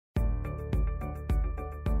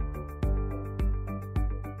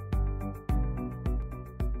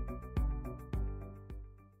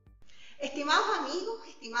Estimados amigos,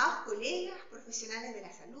 estimados colegas, profesionales de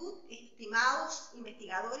la salud, estimados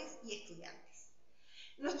investigadores y estudiantes.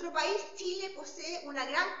 Nuestro país, Chile, posee una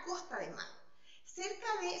gran costa de mar.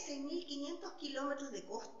 Cerca de 6.500 kilómetros de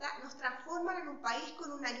costa nos transforman en un país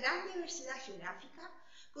con una gran diversidad geográfica,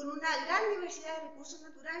 con una gran diversidad de recursos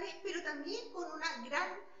naturales, pero también con una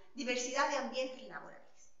gran diversidad de ambientes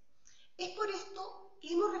laborales. Es por esto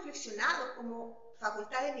que hemos reflexionado como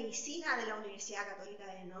Facultad de Medicina de la Universidad Católica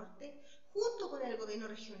del Norte, junto con el gobierno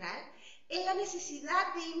regional, en la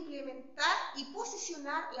necesidad de implementar y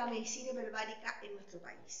posicionar la medicina hiperbárica en nuestro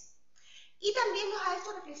país. Y también nos ha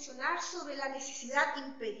hecho reflexionar sobre la necesidad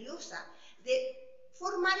imperiosa de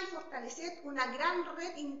formar y fortalecer una gran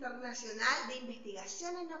red internacional de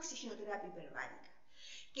investigación en oxigenoterapia hiperbárica,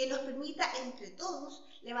 que nos permita entre todos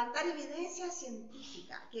levantar evidencia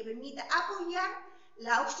científica, que permita apoyar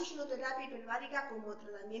la oxigenoterapia hiperbárica como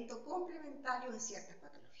tratamiento complementario en ciertas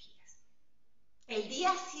patologías. El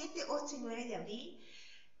día 7, 8 y 9 de abril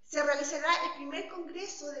se realizará el primer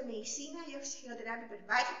congreso de medicina y oxigenoterapia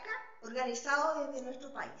hiperbárica organizado desde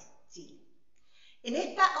nuestro país, Chile. En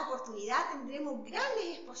esta oportunidad tendremos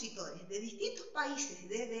grandes expositores de distintos países,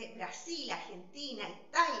 desde Brasil, Argentina,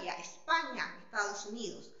 Italia, España, Estados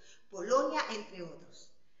Unidos, Polonia, entre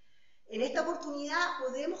otros. En esta oportunidad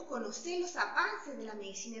podremos conocer los avances de la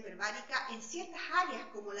medicina hiperbárica en ciertas áreas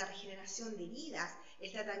como la regeneración de heridas,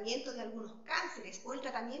 el tratamiento de algunos cánceres o el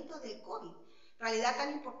tratamiento del COVID, realidad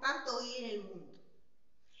tan importante hoy en el mundo.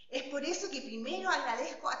 Es por eso que primero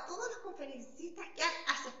agradezco a todos los conferencistas que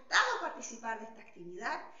han aceptado participar de esta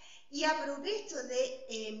actividad y aprovecho de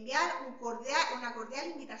enviar una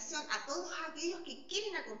cordial invitación a todos aquellos que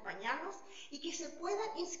quieren acompañarnos y que se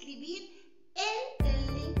puedan inscribir en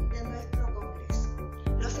el link de nuestro congreso.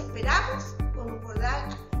 Los esperamos con un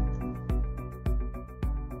cordial